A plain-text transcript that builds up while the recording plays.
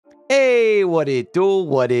Hey, what it do,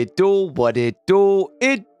 what it do, what it do?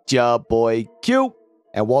 It's your boy Q,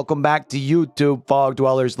 and welcome back to YouTube, Fog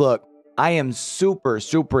Dwellers. Look, I am super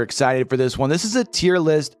excited for this one. This is a tier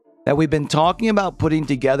list that we've been talking about putting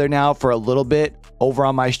together now for a little bit over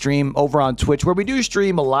on my stream, over on Twitch, where we do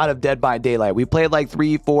stream a lot of Dead by Daylight. We play like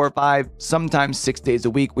 3, 4, 5, sometimes 6 days a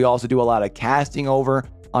week. We also do a lot of casting over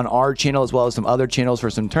on our channel, as well as some other channels for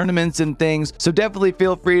some tournaments and things. So definitely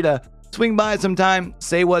feel free to swing by sometime,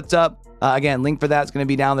 say what's up. Again, link for that's going to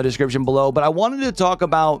be down in the description below. But I wanted to talk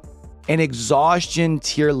about an exhaustion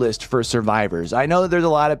tier list for survivors. I know that there's a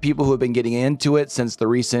lot of people who have been getting into it since the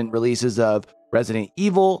recent releases of Resident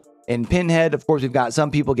Evil and Pinhead. Of course, we've got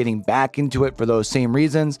some people getting back into it for those same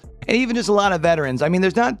reasons, and even just a lot of veterans. I mean,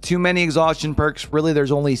 there's not too many exhaustion perks. Really,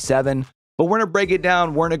 there's only 7, but we're going to break it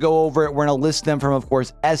down. We're going to go over it. We're going to list them from, of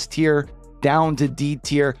course, S tier down to D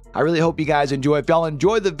tier. I really hope you guys enjoy. If y'all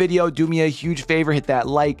enjoyed the video, do me a huge favor, hit that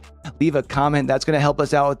like, leave a comment. That's going to help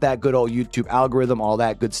us out with that good old YouTube algorithm, all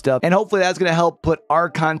that good stuff. And hopefully that's going to help put our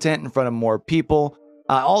content in front of more people.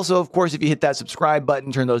 Also, of course, if you hit that subscribe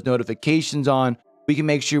button, turn those notifications on, we can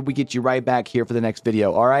make sure we get you right back here for the next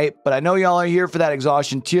video. All right. But I know y'all are here for that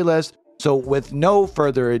exhaustion tier list. So with no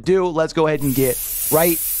further ado, let's go ahead and get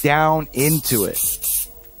right down into it.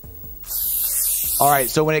 All right,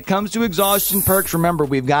 so when it comes to exhaustion perks, remember,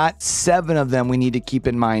 we've got 7 of them we need to keep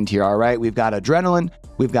in mind here, all right? We've got adrenaline,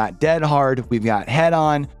 we've got dead hard, we've got head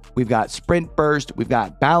on, we've got sprint burst, we've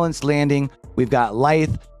got balanced landing, we've got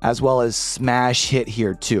lithe, as well as smash hit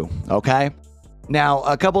here too, okay? Now,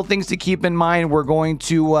 a couple things to keep in mind. We're going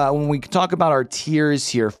to, when we talk about our tiers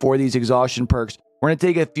here for these exhaustion perks, we're going to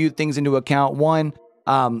take a few things into account. One,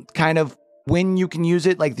 kind of when you can use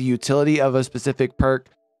it, like the utility of a specific perk,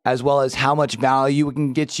 as well as how much value it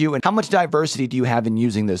can get you and how much diversity do you have in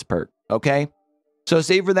using this perk, okay? So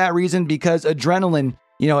say for that reason, because adrenaline,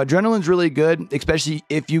 you know, adrenaline's really good, especially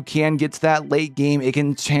if you can get to that late game. It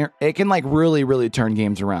can like really turn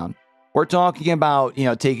games around. We're talking about, you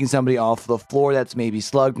know, taking somebody off the floor that's maybe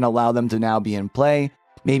slugged and allow them to now be in play.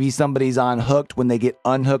 Maybe somebody's unhooked. When they get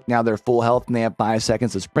unhooked, now they're full health and they have 5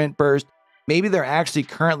 seconds of sprint burst. Maybe they're actually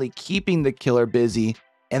currently keeping the killer busy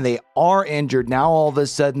and they are injured. Now, all of a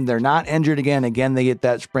sudden, they're not injured again. Again, they get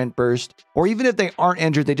that sprint burst. Or even if they aren't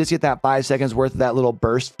injured, they just get that 5 seconds worth of that little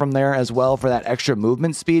burst from there as well for that extra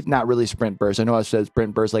movement speed. Not really sprint burst. I know I said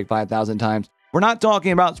sprint burst like 5,000 times. We're not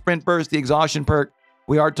talking about sprint burst, the exhaustion perk.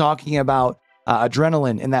 We are talking about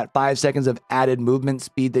adrenaline and that 5 seconds of added movement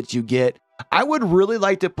speed that you get. I would really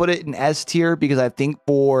like to put it in S tier because I think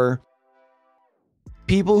for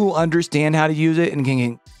people who understand how to use it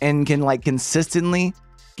and can like consistently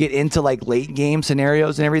get into like late game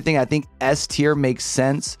scenarios and everything, I think S tier makes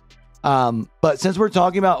sense. But since we're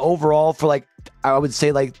talking about overall for like, I would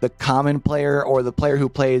say like the common player or the player who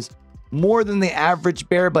plays more than the average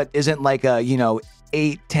bear, but isn't like a, you know,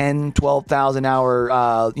 8, 10, 12,000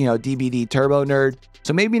 hour, you know, DVD turbo nerd.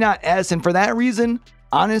 So maybe not S. And for that reason,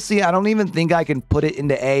 honestly, I don't even think I can put it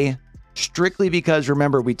into A, strictly because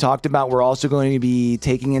remember, we talked about we're also going to be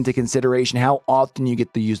taking into consideration how often you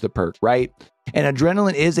get to use the perk, right? And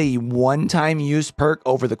adrenaline is a one-time use perk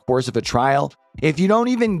over the course of a trial. If you don't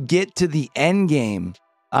even get to the end game,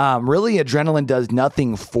 really adrenaline does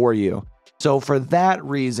nothing for you. So for that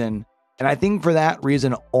reason, and I think for that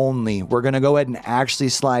reason only, we're going to go ahead and actually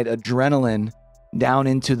slide adrenaline down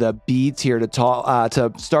into the B tier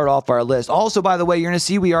to start off our list. Also, by the way, you're going to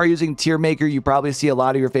see we are using Tier Maker. You probably see a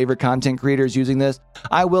lot of your favorite content creators using this.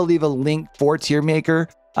 I will leave a link for Tier Maker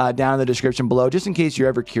down in the description below, just in case you're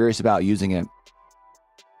ever curious about using it.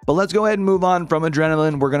 But let's go ahead and move on from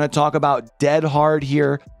adrenaline. We're going to talk about dead hard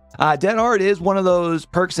here. Dead hard is one of those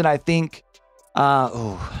perks that I think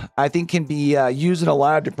can be used in a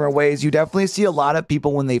lot of different ways. You definitely see a lot of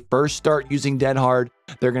people when they first start using dead hard,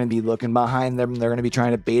 they're going to be looking behind them. They're going to be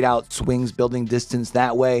trying to bait out swings, building distance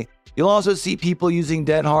that way. You'll also see people using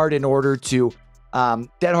dead hard in order to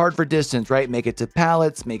dead hard for distance, right? Make it to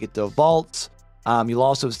pallets, make it to vaults. You'll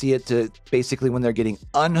also see it to basically when they're getting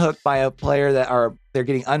unhooked by a player they're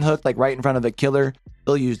getting unhooked like right in front of the killer.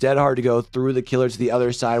 They'll use dead hard to go through the killer to the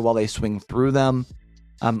other side while they swing through them.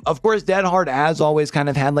 Of course, dead hard has always kind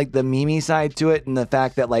of had like the meme side to it, and the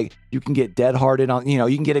fact that like you can get dead harded on, you know,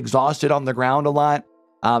 you can get exhausted on the ground a lot.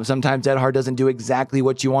 Sometimes dead hard doesn't do exactly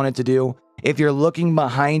what you want it to do. If you're looking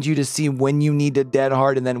behind you to see when you need to dead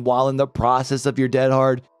hard, and then while in the process of your dead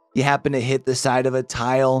hard, you happen to hit the side of a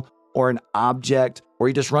tile or an object, or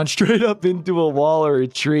you just run straight up into a wall or a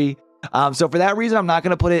tree. So for that reason, I'm not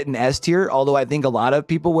going to put it in S tier, although I think a lot of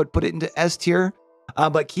people would put it into S tier.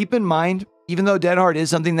 But keep in mind, even though Dead Hard is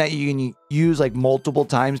something that you can use like multiple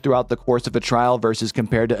times throughout the course of a trial versus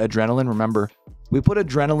compared to Adrenaline. Remember, we put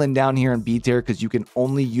Adrenaline down here in B tier because you can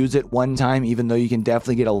only use it one time, even though you can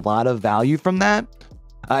definitely get a lot of value from that.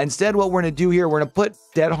 Instead, what we're going to do here, we're going to put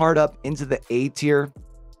Dead Hard up into the A tier.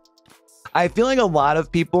 I feel like a lot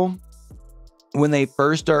of people, when they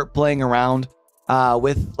first start playing around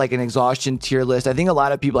with like an exhaustion tier list, I think a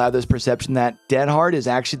lot of people have this perception that Dead Hard is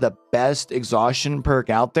actually the best exhaustion perk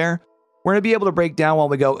out there. We're going to be able to break down while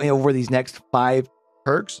we go over these next 5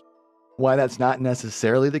 perks why that's not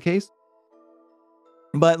necessarily the case.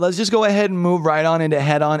 But let's just go ahead and move right on into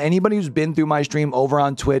Head On. Anybody who's been through my stream over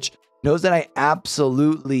on Twitch knows that I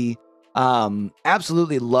absolutely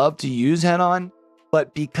love to use Head On.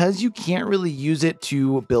 But because you can't really use it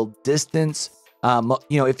to build distance,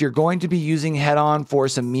 if you're going to be using Head On for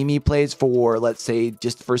some Mimi plays, for let's say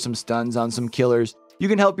just for some stuns on some killers, you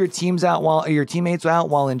can help your teammates out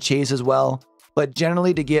while in chase as well. But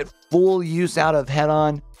generally, to get full use out of Head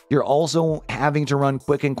On, you're also having to run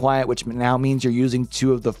Quick and Quiet, which now means you're using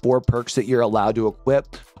 2 of the 4 perks that you're allowed to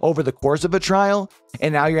equip over the course of a trial.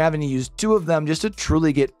 And now you're having to use 2 of them just to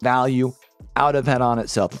truly get value out of Head On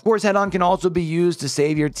itself. Of course, Head On can also be used to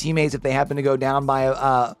save your teammates if they happen to go down by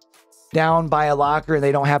a locker and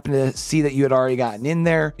they don't happen to see that you had already gotten in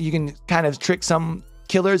there. You can kind of trick some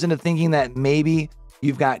killers into thinking that maybe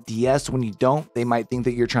you've got DS when you don't. They might think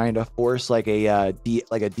that you're trying to force like a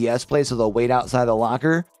DS play, so they'll wait outside the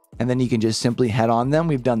locker and then you can just simply head on them.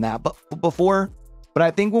 We've done that before. But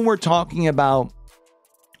I think when we're talking about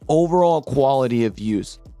overall quality of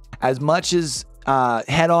use, as much as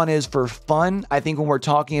Head On is for fun, I think when we're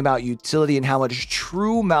talking about utility and how much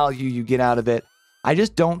true value you get out of it, I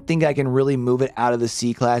just don't think I can really move it out of the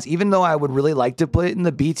C class, even though I would really like to put it in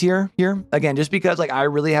the B tier here. Again, just because like I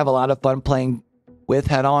really have a lot of fun playing with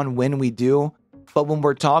Head On when we do. But when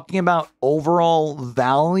we're talking about overall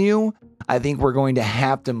value, I think we're going to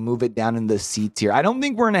have to move it down in the C tier. I don't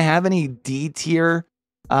think we're going to have any D tier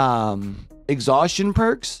exhaustion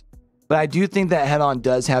perks, but I do think that Head On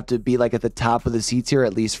does have to be like at the top of the C tier,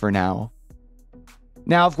 at least for now.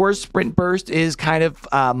 Now, of course, Sprint Burst is kind of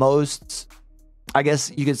most, I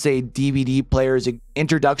guess you could say, DVD players'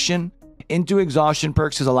 introduction into exhaustion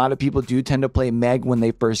perks, because a lot of people do tend to play Meg when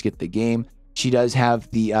they first get the game. She does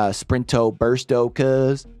have the Sprinto Bursto,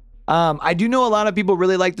 because I do know a lot of people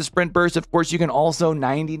really like the Sprint Burst. Of course, you can also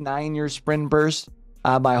 99 your Sprint Burst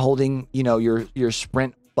by holding, your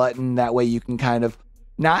sprint button. That way you can kind of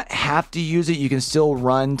not have to use it. You can still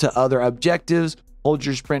run to other objectives, hold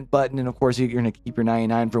your sprint button, and of course you're going to keep your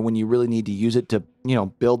 99 for when you really need to use it to,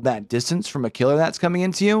 build that distance from a killer that's coming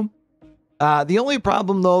into you. The only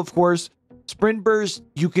problem though, of course, Sprint Burst,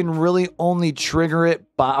 you can really only trigger it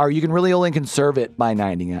by, or you can really only conserve it by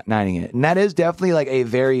 90ing it. And that is definitely like a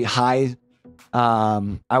very high,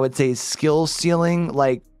 I would say, skill ceiling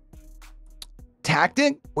like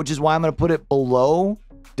tactic, which is why I'm going to put it below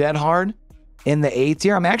Dead Hard in the A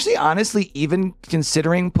tier. I'm actually honestly even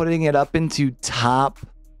considering putting it up into top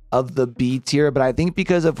of the B tier, but I think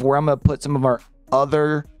because of where I'm going to put some of our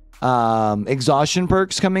other exhaustion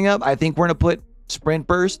perks coming up, I think we're going to put Sprint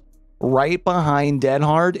Burst right behind Dead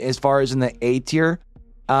Hard as far as in the A tier.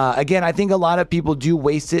 Again, I think a lot of people do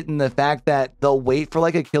waste it in the fact that they'll wait for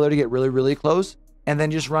like a killer to get really, really close and then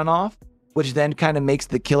just run off, which then kind of makes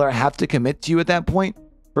the killer have to commit to you at that point,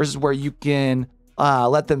 versus where you can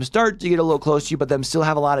let them start to get a little close to you, but them still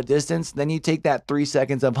have a lot of distance. Then you take that 3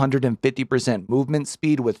 seconds of 150% movement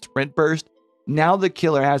speed with Sprint Burst. Now the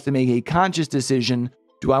killer has to make a conscious decision.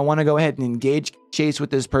 Do I want to go ahead and engage chase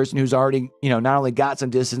with this person who's already, not only got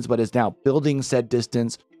some distance, but is now building said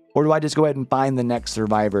distance? Or do I just go ahead and find the next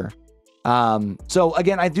survivor? So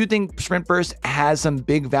again, I do think Sprint Burst has some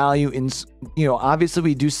big value in, obviously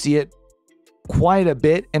we do see it quite a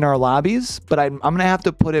bit in our lobbies, but I'm going to have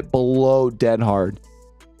to put it below Dead Hard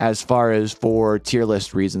as far as for tier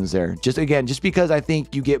list reasons there. Just because I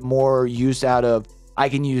think you get more use out of, I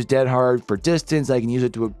can use Dead Hard for distance. I can use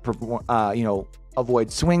it to,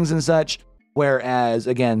 avoid swings and such. Whereas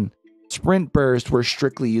again, Sprint Burst, we're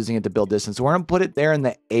strictly using it to build distance. So we're going to put it there in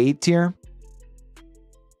the A tier.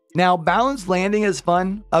 Now, balanced landing is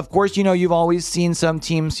fun. Of course, you've always seen some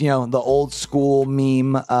teams, the old school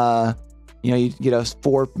meme, you get a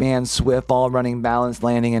 4-man Swift all running balanced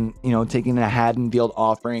landing and, taking a Haddonfield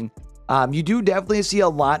offering. You do definitely see a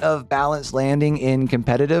lot of balanced landing in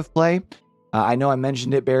competitive play. I know I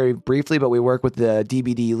mentioned it very briefly, but we work with the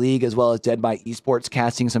DBD League as well as Dead by Esports,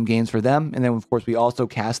 casting some games for them. And then, of course, we also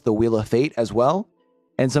cast the Wheel of Fate as well,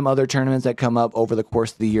 and some other tournaments that come up over the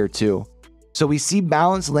course of the year too. So we see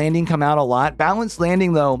balanced landing come out a lot. Balanced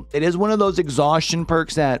landing, though, it is one of those exhaustion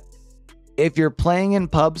perks that if you're playing in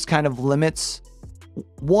pubs, kind of limits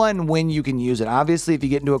one when you can use it. Obviously, if you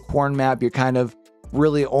get into a corn map, you're kind of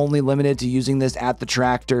really only limited to using this at the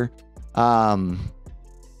tractor. You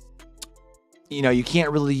know, you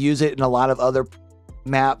can't really use it in a lot of other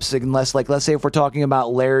maps unless, like, let's say if we're talking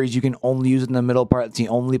about lairs, you can only use it in the middle part. It's the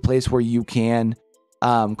only place where you can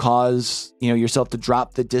cause, you know, yourself to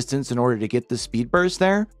drop the distance in order to get the speed burst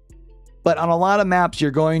there. But on a lot of maps, you're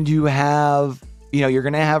going to have, you know, you're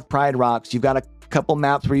going to have pride rocks. You've got a couple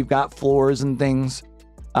maps where you've got floors and things.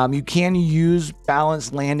 You can use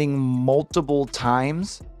balanced landing multiple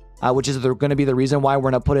times, which is going to be the reason why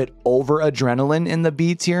we're going to put it over adrenaline in the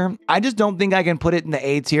B tier. I just don't think I can put it in the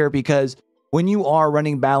A tier because when you are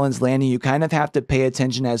running balanced landing, you kind of have to pay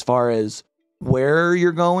attention as far as where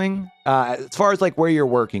you're going, as far as like where you're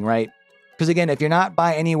working, right? Because again, if you're not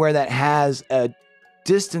by anywhere that has a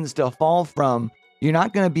distance to fall from, you're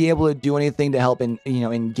not going to be able to do anything to help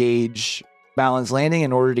engage balanced landing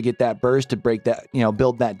in order to get that burst to break that, you know,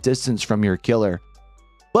 build that distance from your killer.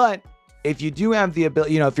 But if you do have the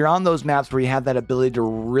ability, you know, if you're on those maps where you have that ability to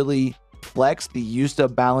really flex the use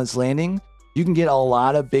of balanced landing, you can get a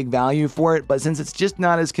lot of big value for it. But since it's just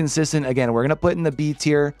not as consistent, again, we're going to put it in the B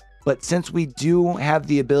tier. But since we do have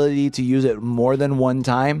the ability to use it more than one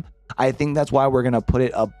time, I think that's why we're going to put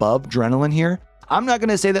it above adrenaline here. I'm not going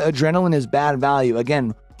to say that adrenaline is bad value.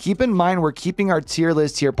 Again, keep in mind, we're keeping our tier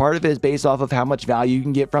list here. Part of it is based off of how much value you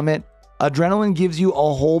can get from it. Adrenaline gives you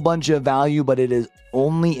a whole bunch of value, but it is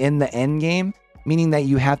only in the end game, meaning that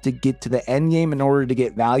you have to get to the end game in order to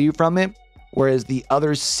get value from it. Whereas the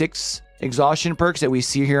other 6 exhaustion perks that we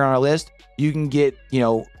see here on our list, you can get, you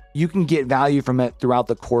know, you can get value from it throughout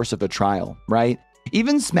the course of a trial, right?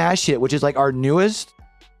 Even Smash Hit, which is like our newest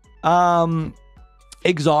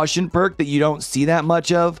exhaustion perk that you don't see that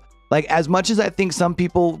much of. Like, as much as I think some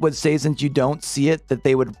people would say, since you don't see it, that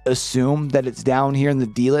they would assume that it's down here in the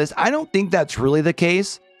D list, I don't think that's really the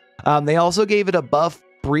case. They also gave it a buff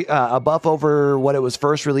over what it was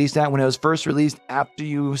first released at. When it was first released, after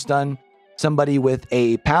you stun somebody with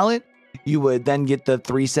a pallet, you would then get the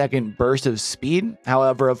 3-second burst of speed.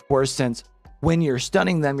 However, of course, since when you're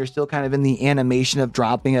stunning them, you're still kind of in the animation of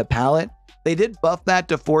dropping a pallet. They did buff that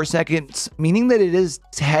to 4 seconds, meaning that it is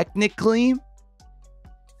technically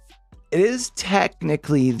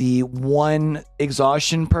the one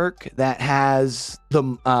exhaustion perk that has the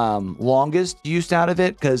longest use out of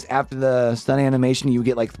it, because after the stun animation, you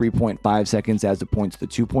get like 3.5 seconds as opposed to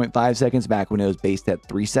 2.5 seconds back when it was based at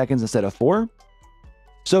 3 seconds instead of 4.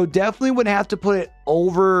 So definitely would have to put it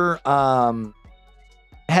over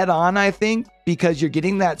head on, I think, because you're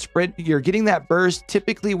getting that sprint, you're getting that burst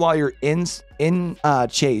typically while you're in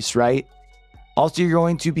chase, right? Also, you're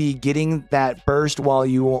going to be getting that burst while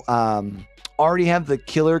you already have the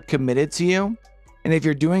killer committed to you. And if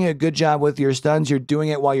you're doing a good job with your stuns, you're doing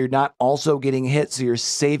it while you're not also getting hit. So you're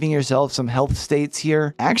saving yourself some health states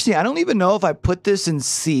here. Actually, I don't even know if I put this in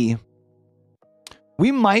C.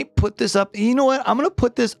 We might put this up. You know what? I'm going to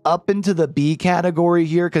put this up into the B category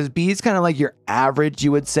here, because B is kind of like your average,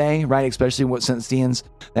 you would say, right? Especially with since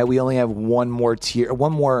that we only have one more tier,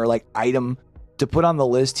 one more like item to put on the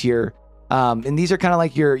list here. And these are kind of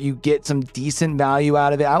like you get some decent value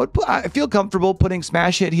out of it. I feel comfortable putting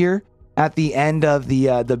Smash Hit here at the end of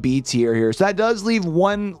the B tier here. So that does leave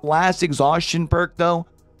one last exhaustion perk though.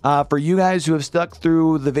 For you guys who have stuck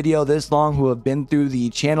through the video this long, who have been through the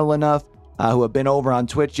channel enough, who have been over on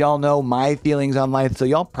Twitch, y'all know my feelings on Lithe, so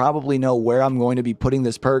y'all probably know where I'm going to be putting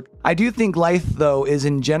this perk. I do think Lithe though is,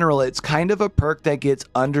 in general, it's kind of a perk that gets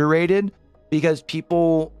underrated because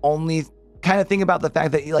people only kind of think about the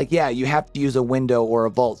fact that, like, yeah, you have to use a window or a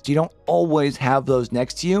vault. So you don't always have those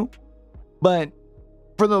next to you. But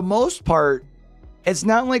for the most part, it's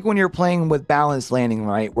not like when you're playing with balanced landing,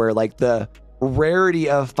 right? Where like the rarity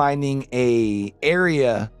of finding a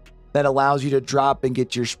area that allows you to drop and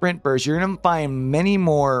get your sprint burst, you're going to find many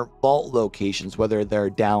more vault locations, whether they're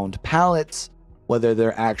downed pallets, whether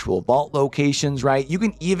they're actual vault locations, right? You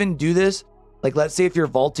can even do this. Like, let's say if you're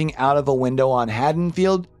vaulting out of a window on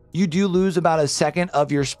Haddonfield, you do lose about a second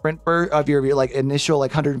of your sprint burst, of your like initial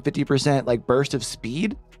like 150% like burst of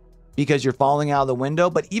speed, because you're falling out of the window.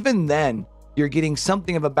 But even then, you're getting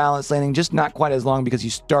something of a balanced landing, just not quite as long because you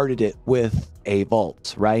started it with a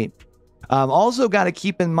vault, right? Also got to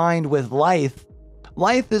keep in mind with Lithe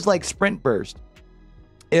is like sprint burst.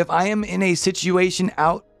 If I am in a situation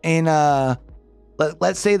out in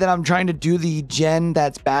let's say that I'm trying to do the gen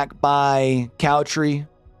that's back by Cowtree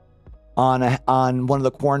on one of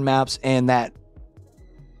the corn maps, and that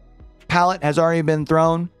pallet has already been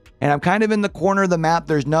thrown, and I'm kind of in the corner of the map.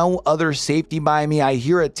 There's no other safety by me. I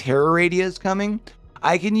hear a terror radius coming.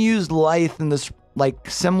 I can use Lithe in this like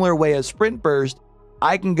similar way as Sprint Burst.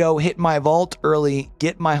 I can go hit my vault early,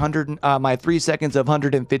 get my 3 seconds of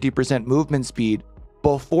 150% movement speed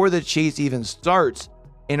before the chase even starts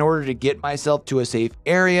in order to get myself to a safe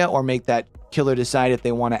area or make that killer decide if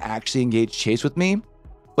they want to actually engage chase with me.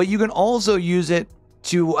 But you can also use it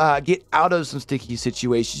to get out of some sticky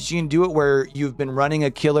situations. You can do it where you've been running a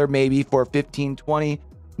killer maybe for 15, 20,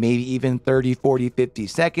 maybe even 30, 40, 50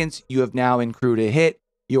 seconds. You have now accrued a hit.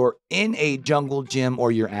 You're in a jungle gym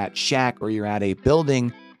or you're at shack or you're at a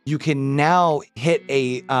building. You can now hit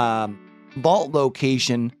a vault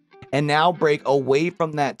location and now break away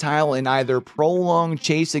from that tile and either prolong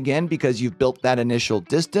chase again because you've built that initial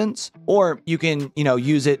distance, or you can,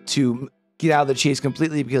 use it to get out of the chase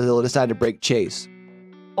completely because it'll decide to break chase.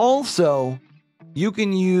 Also, you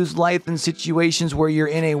can use Lithe in situations where you're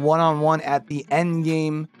in a one-on-one at the end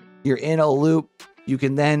game, you're in a loop. You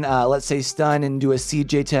can then, let's say, stun and do a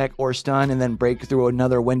CJ tech or stun and then break through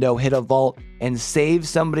another window, hit a vault, and save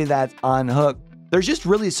somebody that's on hook. There's just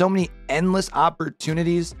really so many endless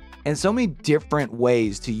opportunities and so many different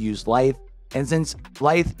ways to use Lithe. And since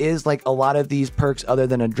Lithe is like a lot of these perks other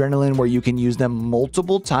than Adrenaline, where you can use them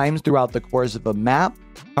multiple times throughout the course of a map,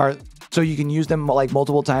 or so you can use them like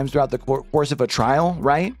multiple times throughout the course of a trial,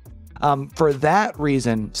 right? For that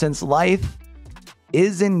reason, since Lithe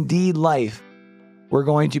is indeed life, we're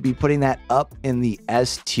going to be putting that up in the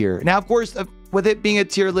S tier. Now, of course, with it being a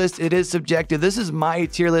tier list, it is subjective. This is my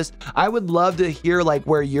tier list. I would love to hear like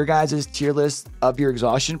where your guys' tier list of your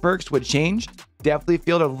exhaustion perks would change. Definitely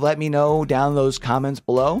feel to let me know down in those comments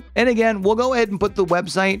below. And again, we'll go ahead and put the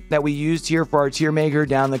website that we used here for our tier maker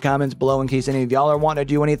down in the comments below in case any of y'all are wanting to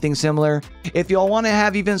do anything similar. If y'all want to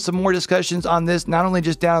have even some more discussions on this, not only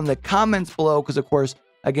just down in the comments below, because of course,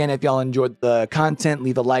 again, if y'all enjoyed the content,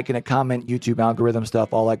 leave a like and a comment, YouTube algorithm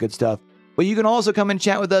stuff, all that good stuff. But you can also come and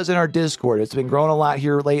chat with us in our Discord. It's been growing a lot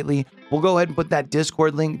here lately. We'll go ahead and put that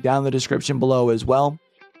Discord link down in the description below as well.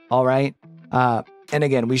 All right. And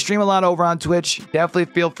again, we stream a lot over on Twitch. Definitely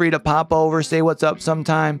feel free to pop over, say what's up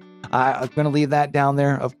sometime. I'm going to leave that down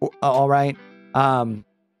there. All right. And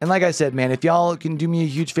like I said, man, if y'all can do me a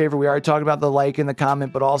huge favor, we already talked about the like and the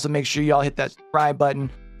comment, but also make sure y'all hit that subscribe button.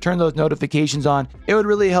 Turn those notifications on. It would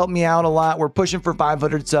really help me out a lot. We're pushing for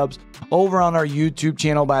 500 subs over on our YouTube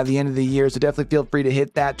channel by the end of the year. So definitely feel free to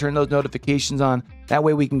hit that, turn those notifications on. That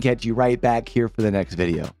way we can catch you right back here for the next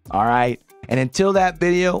video. All right. And until that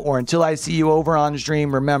video, or until I see you over on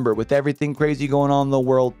stream, remember, with everything crazy going on in the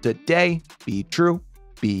world today, be true,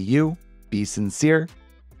 be you, be sincere,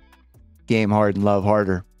 game hard and love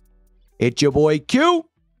harder. It's your boy Q,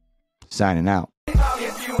 signing out.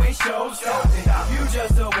 If you ain't show something, you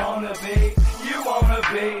just don't wanna be. You wanna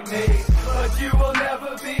be me, but you will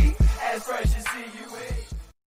never be as fresh as see you in.